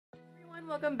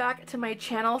Welcome back to my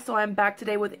channel. So I'm back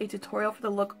today with a tutorial for the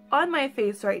look on my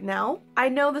face right now. I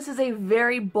know this is a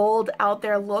very bold out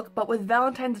there look, but with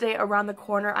Valentine's Day around the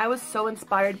corner, I was so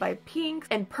inspired by pinks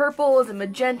and purples and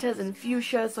magentas and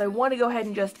fuchsias, so I want to go ahead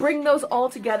and just bring those all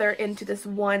together into this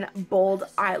one bold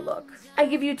eye look. I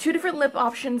give you two different lip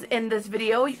options in this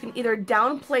video. You can either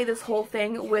downplay this whole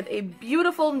thing with a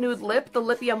beautiful nude lip. The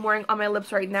lippy I'm wearing on my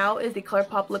lips right now is the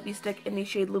ColourPop Lippy Stick in the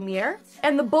shade Lumiere.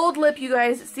 And the bold lip you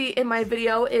guys see in my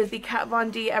video is the Kat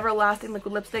Von D Everlasting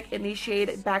Liquid Lipstick in the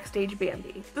shade Backstage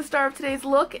Bambi. The star of today's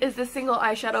look is this single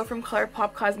eyeshadow from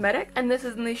ColourPop Cosmetics, and this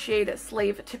is in the shade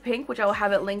Slave to Pink, which I will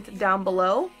have it linked down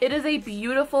below. It is a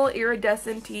beautiful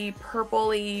iridescent-y,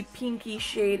 purpley, pinky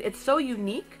shade. It's so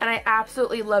unique, and I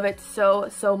absolutely love it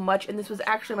so much, and this was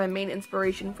actually my main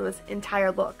inspiration for this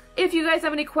entire look. If you guys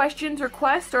have any questions,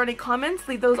 requests, or any comments,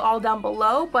 leave those all down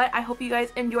below, but I hope you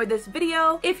guys enjoyed this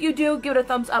video. If you do, give it a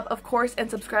thumbs up, of course,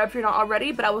 and subscribe if you're not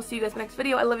already, but I will see you guys in the next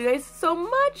video. I love you guys so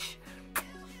much.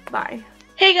 Bye.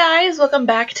 Hey guys, welcome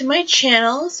back to my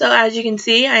channel. So as you can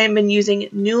see, I have been using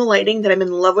new lighting that I'm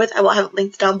in love with. I will have it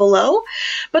linked down below.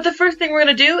 But the first thing we're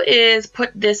going to do is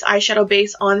put this eyeshadow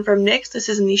base on from NYX. This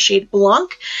is in the shade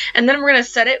Blanc. And then we're going to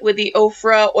set it with the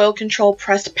Ofra Oil Control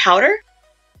Pressed Powder.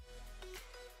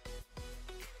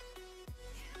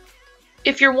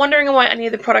 If you're wondering what any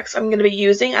of the products I'm going to be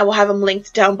using, I will have them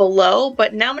linked down below.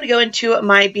 But now I'm going to go into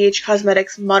my BH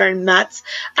Cosmetics Modern Mattes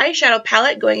eyeshadow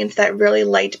palette, going into that really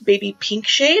light baby pink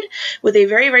shade with a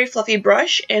very fluffy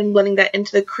brush and blending that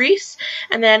into the crease.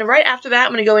 And then right after that,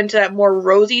 I'm going to go into that more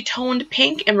rosy toned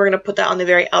pink, and we're going to put that on the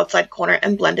very outside corner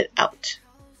and blend it out.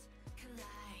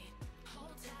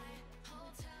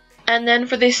 And then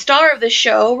for the star of the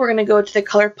show, we're going to go to the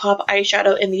ColourPop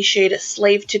eyeshadow in the shade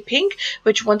Slave to Pink,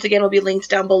 which once again will be linked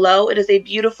down below. It is a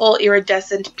beautiful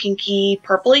iridescent pinky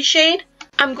purpley shade.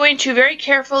 I'm going to very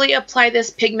carefully apply this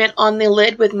pigment on the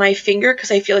lid with my finger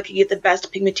because I feel like you get the best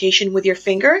pigmentation with your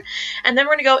finger. And then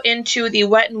we're going to go into the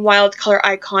Wet n Wild Color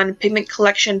Icon Pigment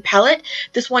Collection palette.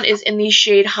 This one is in the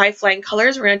shade High Flying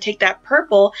Colors. We're going to take that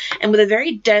purple, and with a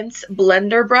very dense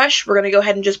blender brush, we're going to go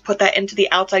ahead and just put that into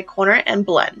the outside corner and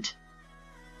blend.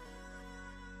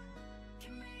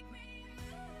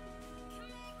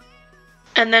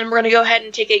 And then we're going to go ahead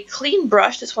and take a clean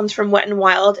brush, this one's from Wet n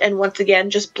Wild, and once again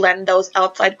just blend those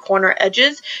outside corner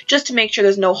edges just to make sure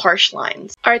there's no harsh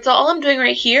lines. Alright, so all I'm doing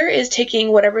right here is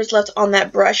taking whatever's left on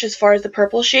that brush as far as the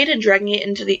purple shade and dragging it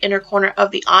into the inner corner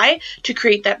of the eye to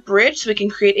create that bridge so we can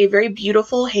create a very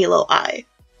beautiful halo eye.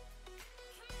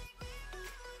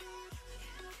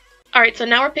 Alright, so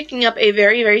now we're picking up a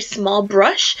very small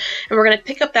brush, and we're going to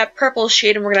pick up that purple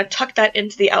shade and we're going to tuck that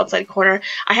into the outside corner.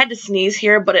 I had to sneeze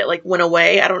here, but it like went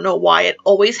away. I don't know why. It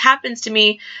always happens to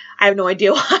me. I have no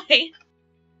idea why.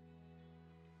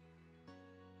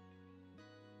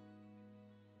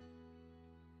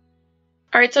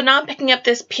 Alright, so now I'm picking up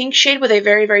this pink shade with a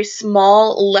very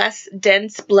small, less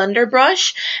dense blender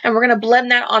brush, and we're going to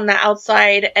blend that on the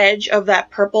outside edge of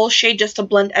that purple shade just to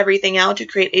blend everything out to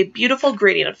create a beautiful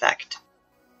gradient effect.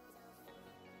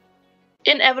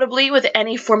 Inevitably, with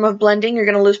any form of blending, you're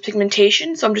going to lose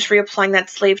pigmentation, so I'm just reapplying that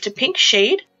Slave to Pink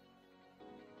shade.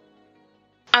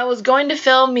 I was going to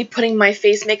film me putting my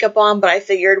face makeup on, but I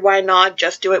figured why not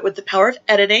just do it with the power of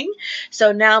editing.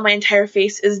 So now my entire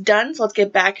face is done, so let's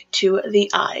get back to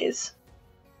the eyes.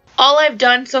 All I've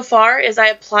done so far is I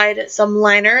applied some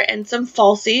liner and some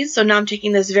falsies, so now I'm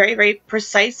taking this very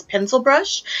precise pencil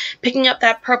brush, picking up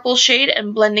that purple shade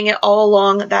and blending it all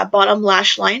along that bottom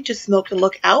lash line to smoke the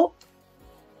look out.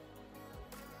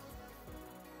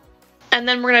 And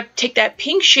then we're going to take that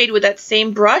pink shade with that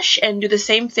same brush and do the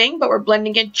same thing, but we're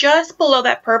blending it just below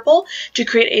that purple to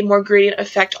create a more gradient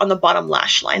effect on the bottom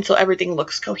lash line so everything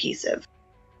looks cohesive.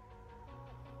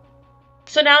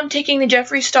 So now I'm taking the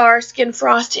Jeffree Star Skin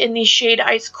Frost in the shade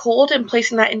Ice Cold and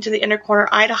placing that into the inner corner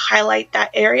eye to highlight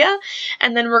that area.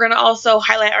 And then we're going to also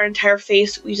highlight our entire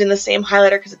face using the same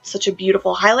highlighter because it's such a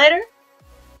beautiful highlighter.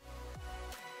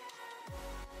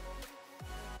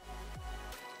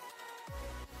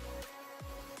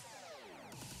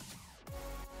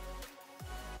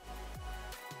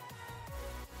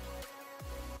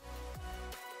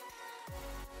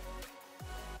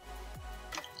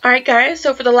 Alright guys,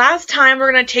 so for the last time,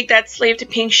 we're going to take that Slave to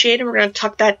Pink shade and we're going to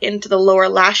tuck that into the lower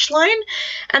lash line.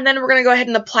 And then we're going to go ahead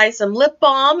and apply some lip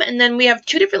balm. And then we have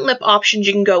two different lip options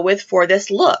you can go with for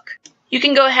this look. You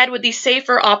can go ahead with the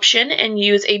safer option and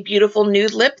use a beautiful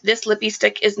nude lip. This lippy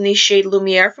stick is in the shade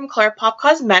Lumiere from ColourPop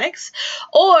Cosmetics.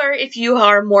 Or if you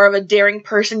are more of a daring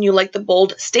person, you like the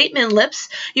bold statement lips,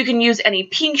 you can use any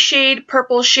pink shade,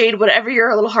 purple shade, whatever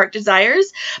your little heart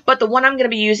desires. But the one I'm going to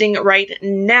be using right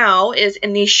now is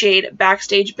in the shade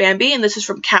Backstage Bambi, and this is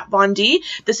from Kat Von D.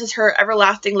 This is her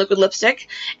Everlasting Liquid Lipstick,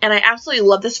 and I absolutely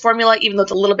love this formula, even though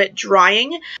it's a little bit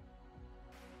drying.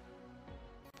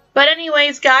 But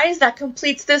anyways, guys, that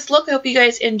completes this look. I hope you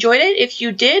guys enjoyed it. If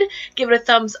you did, give it a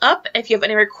thumbs up. If you have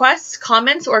any requests,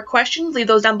 comments, or questions, leave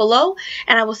those down below.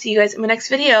 And I will see you guys in my next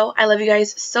video. I love you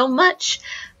guys so much.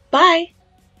 Bye!